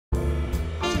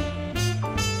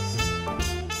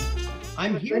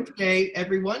I'm here today,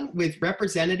 everyone, with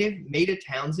Representative Maida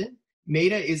Townsend.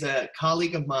 Maida is a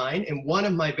colleague of mine and one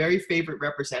of my very favorite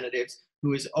representatives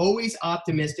who is always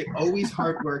optimistic, always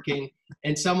hardworking,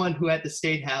 and someone who at the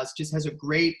State House just has a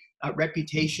great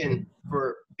reputation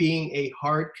for being a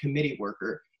hard committee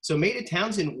worker. So Maida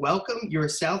Townsend, welcome. You're a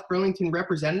South Burlington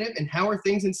representative, and how are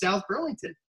things in South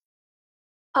Burlington?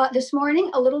 This morning,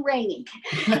 a little rainy,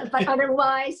 but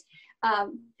otherwise,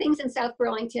 things in South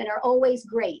Burlington are always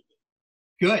great.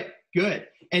 Good, good.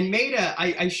 And Maida,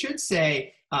 I should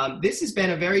say, this has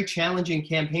been a very challenging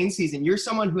campaign season. You're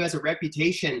someone who has a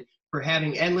reputation for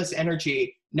having endless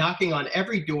energy, knocking on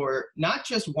every door, not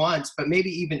just once, but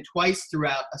maybe even twice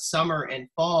throughout a summer and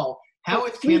fall. How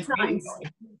is campaigning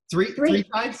going? Three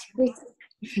times?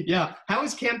 Yeah. How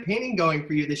is campaigning going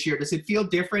for you this year? Does it feel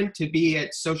different to be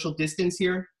at social distance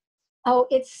here? Oh,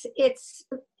 it's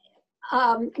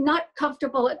not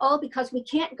comfortable at all because we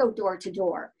can't go door to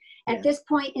door. At this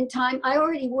point in time, I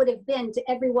already would have been to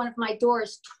every one of my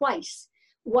doors twice,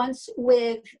 once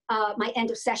with my end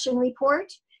of session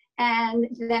report and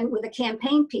then with a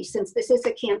campaign piece, since this is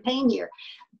a campaign year.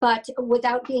 But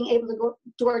without being able to go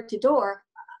door to door,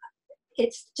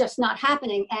 it's just not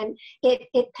happening. And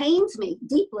it pains me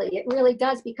deeply. It really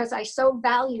does, because I so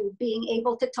value being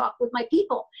able to talk with my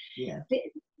people. Yeah.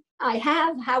 I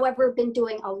have, however, been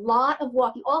doing a lot of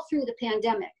walking all through the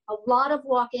pandemic, a lot of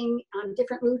walking on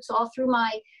different routes all through my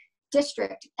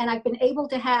district. And I've been able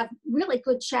to have really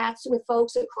good chats with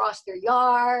folks across their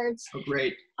yards,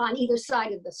 on either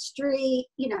side of the street,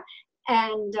 you know,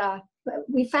 and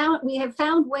we have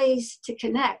found ways to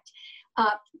connect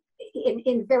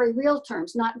in very real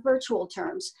terms, not virtual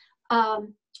terms.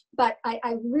 But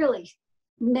I really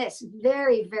miss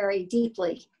very, very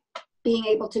deeply being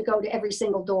able to go to every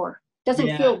single door.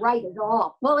 Doesn't feel right at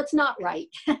all. Well, it's not right.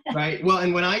 Right. Well,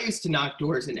 and when I used to knock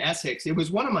doors in Essex, it was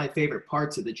one of my favorite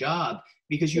parts of the job,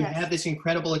 because you have this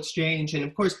incredible exchange. And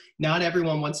of course, not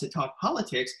everyone wants to talk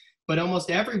politics, but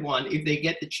almost everyone, if they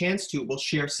get the chance to, will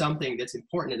share something that's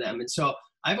important to them. And so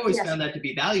I've always found that to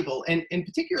be valuable, and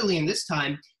particularly in this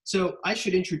time. So I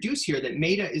should introduce here that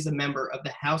Maida is a member of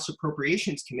the House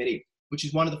Appropriations Committee, which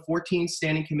is one of the 14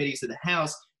 standing committees of the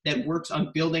House that works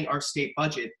on building our state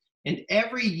budget. And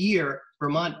every year,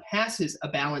 Vermont passes a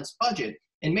balanced budget.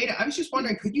 And Maida, I was just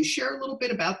wondering, could you share a little bit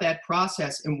about that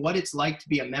process and what it's like to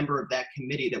be a member of that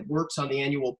committee that works on the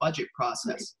annual budget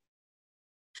process?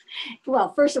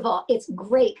 Well, first of all, it's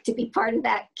great to be part of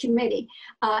that committee.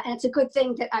 And it's a good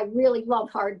thing that I really love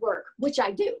hard work, which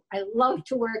I do. I love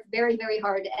to work very, very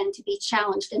hard and to be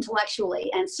challenged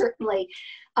intellectually. And certainly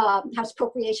House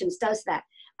Appropriations does that.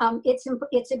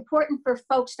 It's important for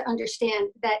folks to understand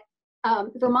that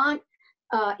Vermont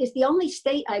is the only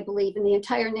state, I believe, in the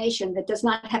entire nation that does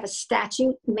not have a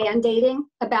statute mandating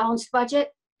a balanced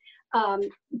budget,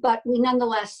 but we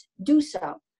nonetheless do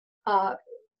so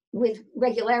with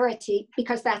regularity,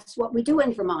 because that's what we do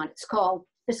in Vermont. It's called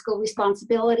fiscal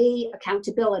responsibility,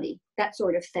 accountability, that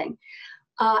sort of thing.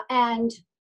 And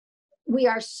we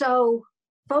are so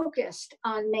focused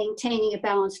on maintaining a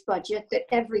balanced budget that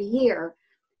every year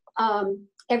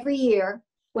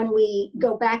when we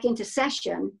go back into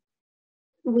session,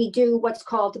 we do what's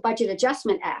called the Budget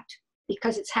Adjustment Act,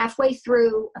 because it's halfway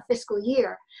through a fiscal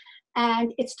year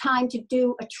and it's time to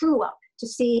do a true up to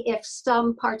see if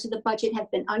some parts of the budget have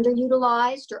been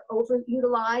underutilized or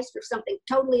overutilized, or something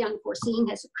totally unforeseen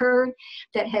has occurred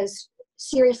that has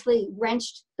seriously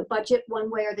wrenched the budget one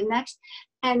way or the next.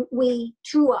 And we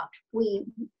true up, we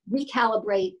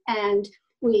recalibrate, and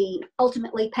we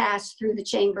ultimately pass through the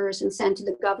chambers and send to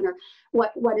the governor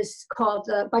what is called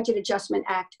the Budget Adjustment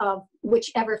Act of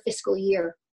whichever fiscal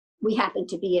year we happen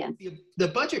to be in. The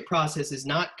budget process is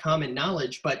not common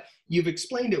knowledge, but you've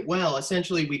explained it well.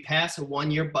 Essentially, we pass a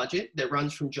one-year budget that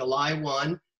runs from July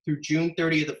 1 through June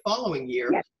 30 of the following year.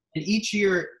 Yes. And each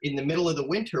year in the middle of the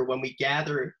winter, when we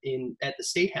gather at the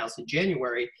State House in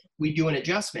January, we do an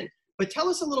adjustment. But tell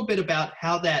us a little bit about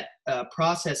how that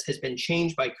process has been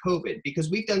changed by COVID,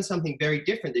 because we've done something very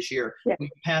different this year. Yeah.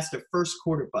 We've passed a first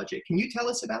quarter budget. Can you tell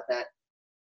us about that?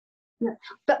 Yeah.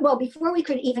 But well, before we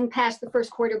could even pass the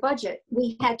first quarter budget,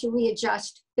 we had to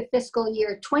readjust the fiscal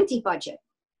year 20 budget,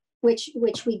 which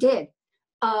we did.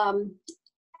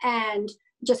 And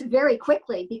just very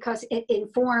quickly, because it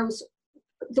informs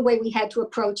the way we had to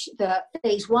approach the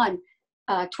phase 1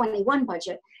 21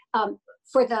 budget.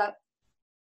 For the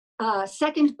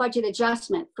second budget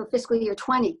adjustment for fiscal year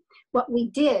 20, what we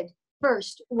did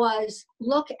first was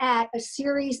look at a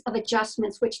series of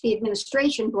adjustments which the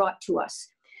administration brought to us.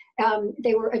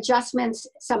 They were adjustments,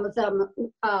 some of them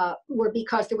were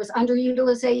because there was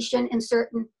underutilization in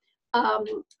certain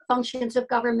functions of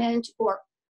government, or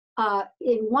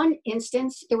in one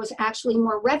instance, there was actually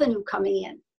more revenue coming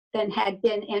in than had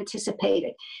been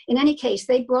anticipated. In any case,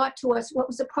 they brought to us what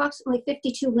was approximately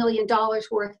 $52 million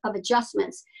worth of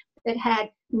adjustments that had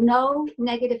no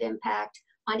negative impact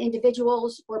on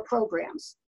individuals or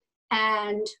programs.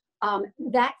 And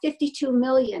that 52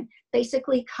 million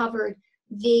basically covered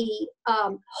the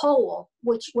hole,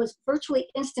 which was virtually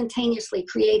instantaneously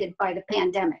created by the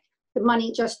pandemic. The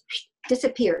money just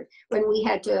disappeared when we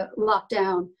had to lock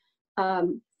down,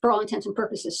 for all intents and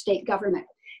purposes, state government.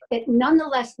 It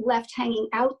nonetheless left hanging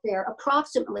out there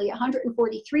approximately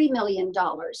 $143 million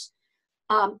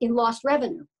in lost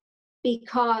revenue,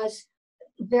 because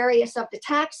various of the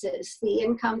taxes, the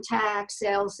income tax,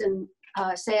 sales and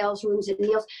sales, rooms and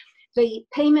meals, the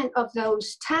payment of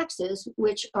those taxes,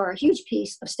 which are a huge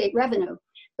piece of state revenue,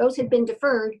 those had been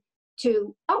deferred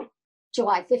to,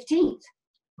 July 15th,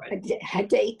 right, a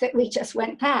date that we just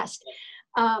went past.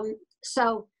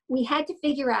 So we had to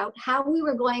figure out how we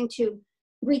were going to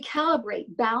recalibrate,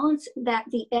 balance that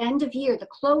the end of year, the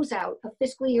closeout of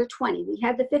fiscal year 20. We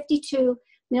had the 52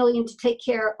 million to take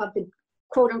care of the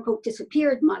quote unquote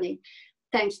disappeared money,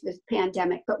 thanks to this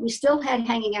pandemic, but we still had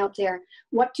hanging out there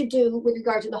what to do with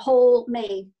regard to the hole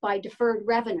made by deferred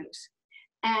revenues.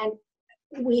 And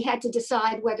we had to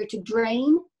decide whether to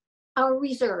drain our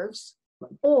reserves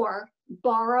or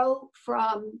borrow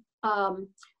from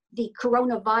the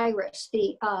coronavirus,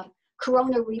 the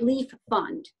Corona Relief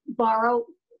Fund, borrow,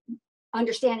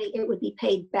 understanding it would be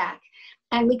paid back.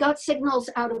 And we got signals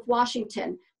out of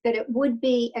Washington that it would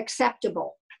be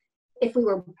acceptable if we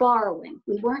were borrowing.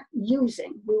 We weren't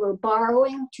using, we were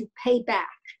borrowing to pay back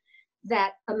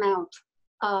that amount,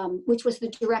 which was the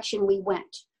direction we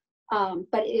went.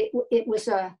 But it was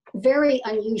a very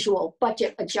unusual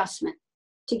budget adjustment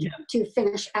to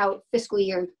finish out fiscal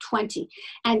year 20.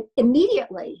 And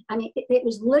immediately, I mean, it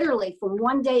was literally from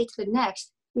one day to the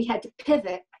next, we had to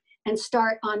pivot and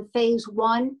start on phase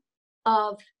one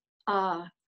of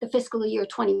the fiscal year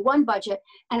 21 budget.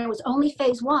 And it was only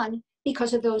phase one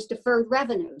because of those deferred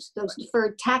revenues, those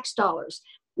deferred tax dollars,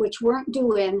 which weren't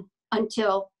due in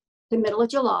until the middle of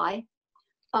July.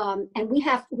 And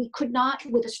we could not,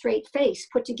 with a straight face,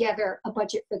 put together a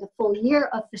budget for the full year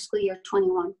of fiscal year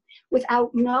 21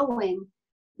 without knowing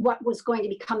what was going to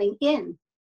be coming in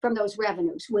from those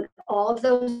revenues. Would all of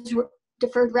those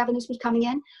deferred revenues be coming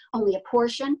in? Only a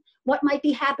portion? What might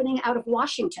be happening out of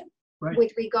Washington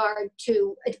with regard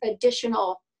to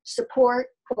additional support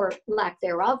or lack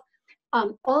thereof?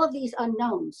 All of these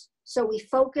unknowns. So we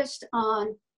focused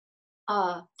on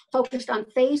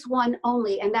phase one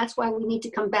only, and that's why we need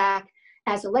to come back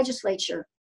as a legislature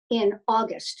in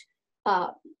August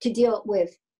to deal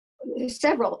with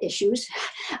several issues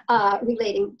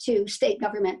relating to state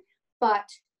government, but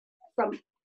from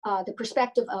the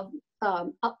perspective of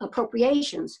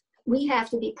appropriations, we have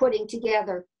to be putting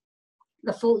together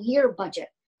the full year budget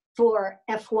for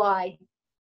FY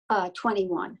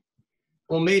 21.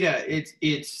 Well, Maida,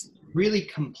 it's really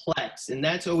complex, and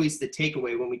that's always the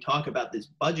takeaway when we talk about this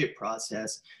budget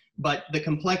process. But the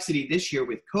complexity this year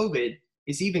with COVID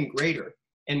is even greater.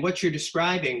 And what you're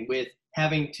describing with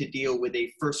having to deal with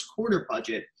a first quarter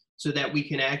budget so that we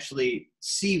can actually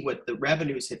see what the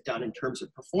revenues have done in terms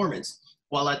of performance,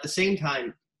 while at the same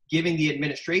time giving the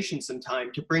administration some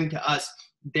time to bring to us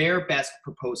their best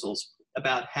proposals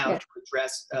about how to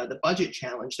address the budget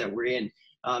challenge that we're in.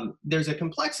 There's a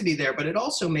complexity there, but it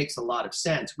also makes a lot of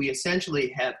sense. We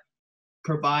essentially have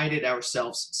provided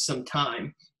ourselves some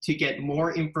time to get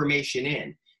more information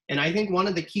in. And I think one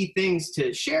of the key things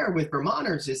to share with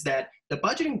Vermonters is that the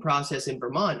budgeting process in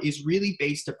Vermont is really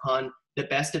based upon the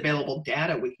best available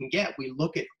data we can get. We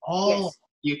look at all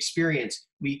the experience,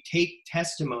 we take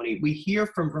testimony, we hear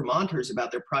from Vermonters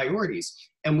about their priorities,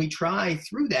 and we try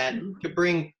through that to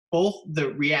bring both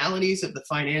the realities of the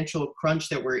financial crunch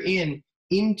that we're in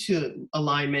into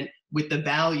alignment with the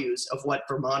values of what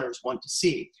Vermonters want to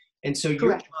see. And so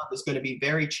your job is going to be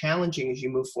very challenging as you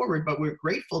move forward, but we're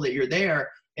grateful that you're there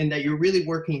and that you're really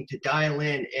working to dial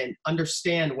in and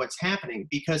understand what's happening.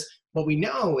 Because what we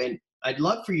know, and I'd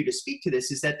love for you to speak to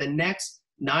this, is that the next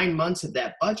 9 months of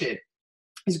that budget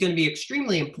is going to be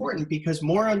extremely important because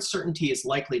more uncertainty is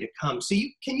likely to come. So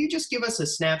can you just give us a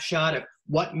snapshot of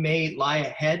what may lie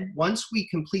ahead once we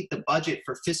complete the budget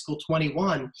for fiscal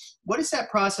 21? What does that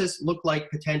process look like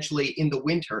potentially in the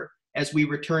winter as we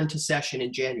return to session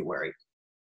in January?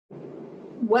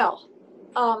 Well,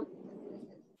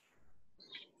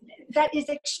 that is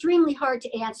extremely hard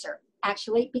to answer,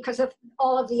 actually, because of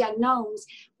all of the unknowns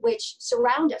which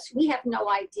surround us. We have no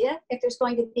idea if there's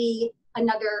going to be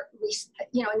another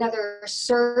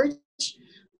surge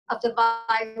of the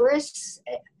virus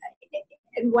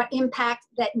and what impact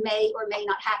that may or may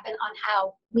not happen on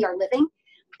how we are living,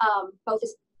 both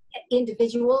as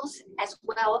individuals as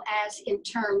well as in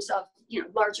terms of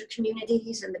larger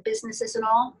communities and the businesses and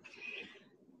all.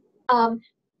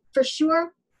 For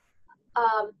sure,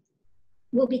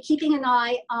 we'll be keeping an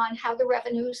eye on how the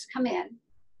revenues come in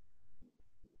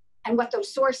and what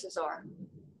those sources are.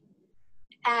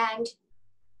 And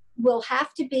we'll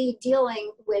have to be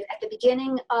dealing with, at the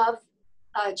beginning of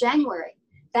January,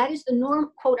 that is the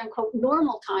quote unquote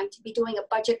normal time to be doing a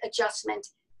budget adjustment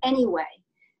anyway.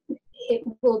 It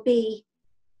will be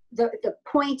the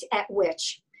point at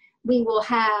which we will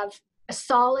have a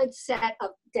solid set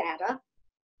of data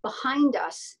behind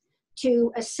us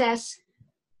to assess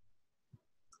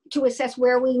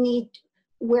where we need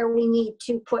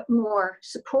to put more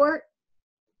support.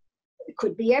 It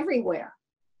could be everywhere.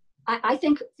 I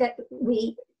think that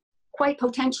we quite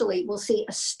potentially will see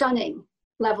a stunning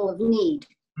level of need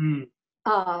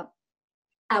out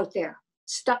there,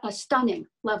 a stunning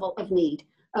level of need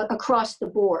across the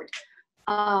board.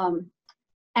 And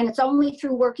it's only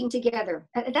through working together.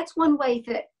 That's one way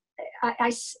that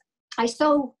I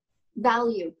so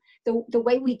value the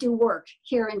way we do work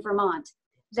here in Vermont,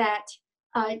 that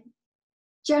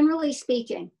generally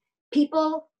speaking,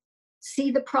 people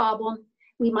see the problem.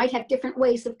 We might have different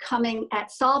ways of coming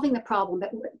at solving the problem,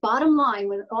 but bottom line,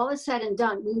 when all is said and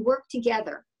done, we work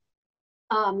together,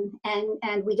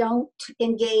 and we don't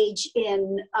engage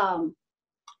in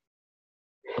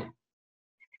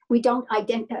we don't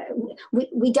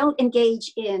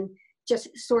engage in just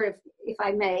sort of, if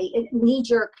I may,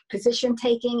 knee-jerk position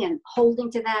taking and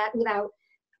holding to that without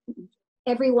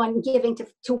everyone giving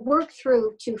to work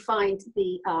through to find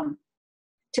the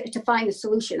to find the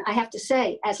solution. I have to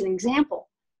say, as an example,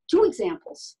 2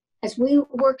 examples, as we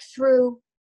work through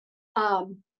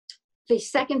the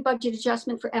second budget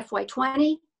adjustment for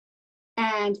FY20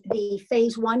 and the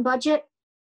phase 1 budget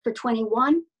for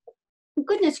 21.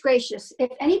 Goodness gracious,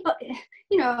 if anybody,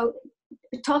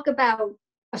 talk about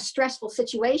a stressful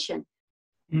situation,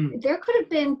 there could have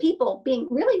been people being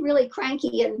really, really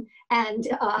cranky and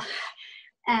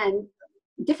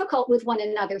difficult with one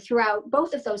another throughout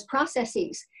both of those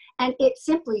processes. And it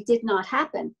simply did not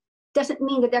happen. Doesn't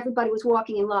mean that everybody was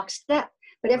walking in lockstep,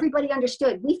 but everybody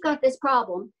understood we've got this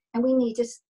problem and we need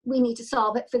to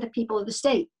solve it for the people of the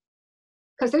state,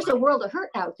 because there's a world of hurt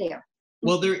out there.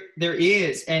 Well, there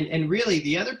is, and really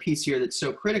the other piece here that's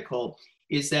so critical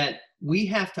is that we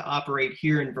have to operate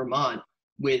here in Vermont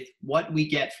with what we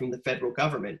get from the federal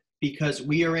government, because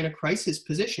we are in a crisis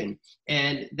position,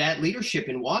 and that leadership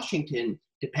in Washington,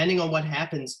 depending on what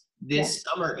happens this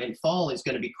summer and fall, is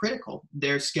going to be critical.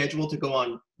 They're scheduled to go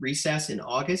on recess in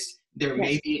August. There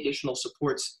may be additional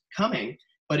supports coming,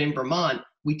 but in Vermont,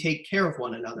 we take care of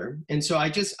one another. And so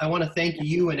I want to thank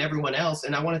you and everyone else.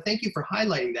 And I want to thank you for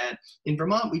highlighting that. In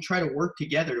Vermont, we try to work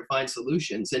together to find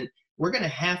solutions. And we're going to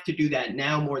have to do that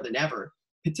now more than ever,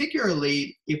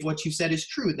 particularly if what you said is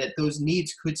true, that those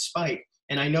needs could spike.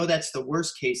 And I know that's the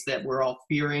worst case that we're all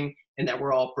fearing and that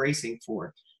we're all bracing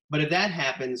for. But if that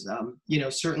happens,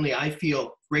 certainly I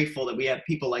feel grateful that we have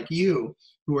people like you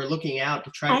who are looking out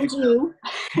to try and you.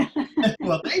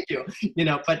 Well, thank you.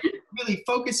 But really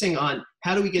focusing on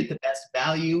how do we get the best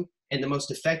value and the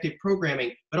most effective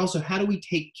programming, but also how do we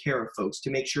take care of folks to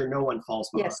make sure no one falls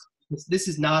behind. Yes. This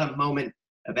is not a moment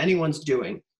of anyone's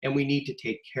doing, and we need to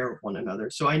take care of one another.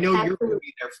 So I know you're going to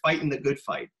be there fighting the good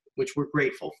fight, which we're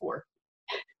grateful for.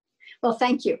 Well,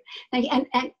 thank you. And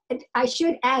I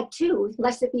should add too,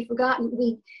 lest it be forgotten,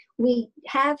 we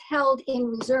have held in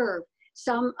reserve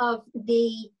some of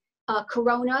the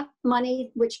Corona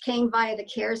money, which came via the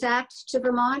CARES Act to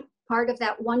Vermont. Part of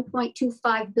that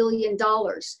 $1.25 billion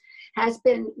has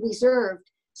been reserved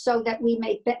so that we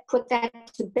may put that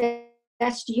to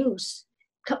best use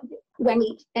when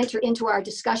we enter into our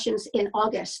discussions in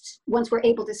August, once we're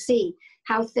able to see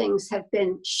how things have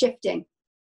been shifting.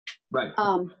 Right.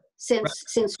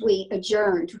 Since we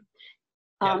adjourned.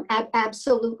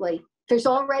 Absolutely. There's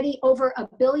already over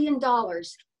 $1 billion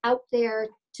out there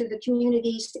to the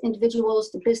communities, to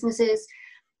individuals, to businesses,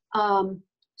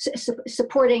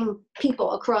 supporting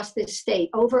people across this state.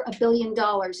 Over $1 billion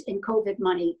in COVID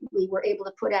money we were able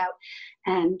to put out.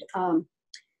 And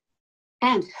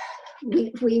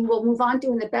we will move on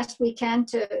doing the best we can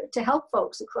to help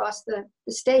folks across the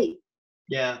state.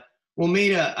 Yeah. Well,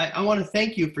 Maida, I want to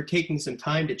thank you for taking some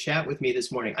time to chat with me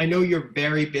this morning. I know you're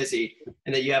very busy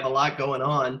and that you have a lot going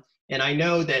on. And I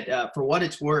know that for what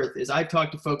it's worth, as I've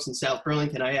talked to folks in South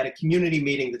Burlington, I had a community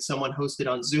meeting that someone hosted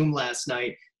on Zoom last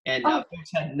night And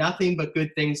folks had nothing but good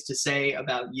things to say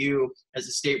about you as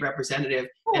a state representative.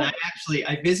 And I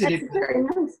visited. That's very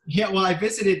nice. Yeah, well, I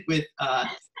visited with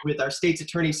our state's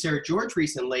attorney, Sarah George,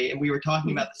 recently, and we were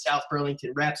talking about the South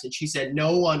Burlington reps, and she said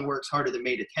no one works harder than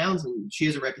Maida Townsend. She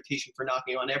has a reputation for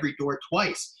knocking on every door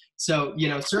twice. So,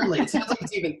 certainly it sounds like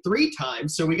it's even 3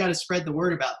 times. So we got to spread the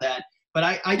word about that. But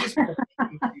I just want to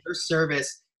thank you for your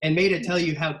service, and Maida, tell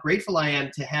you how grateful I am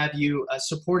to have you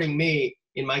supporting me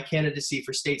in my candidacy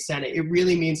for state senate. It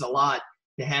really means a lot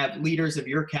to have leaders of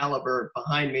your caliber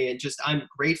behind me, and I'm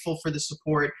grateful for the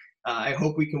support. I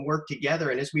hope we can work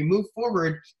together. And as we move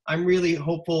forward, I'm really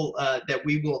hopeful that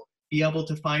we will be able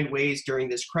to find ways during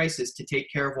this crisis to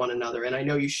take care of one another. And I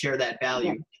know you share that value.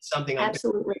 Yeah. It's something I'm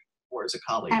grateful for as a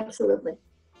colleague. Absolutely.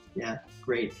 Yeah,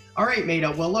 great. All right,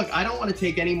 Maida. Well, look, I don't want to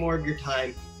take any more of your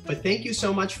time, but thank you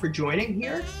so much for joining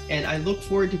here. And I look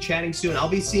forward to chatting soon. I'll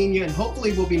be seeing you, and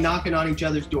hopefully we'll be knocking on each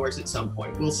other's doors at some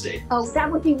point. We'll see. Oh,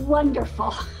 that would be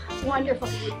wonderful. Wonderful.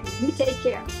 You take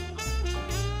care.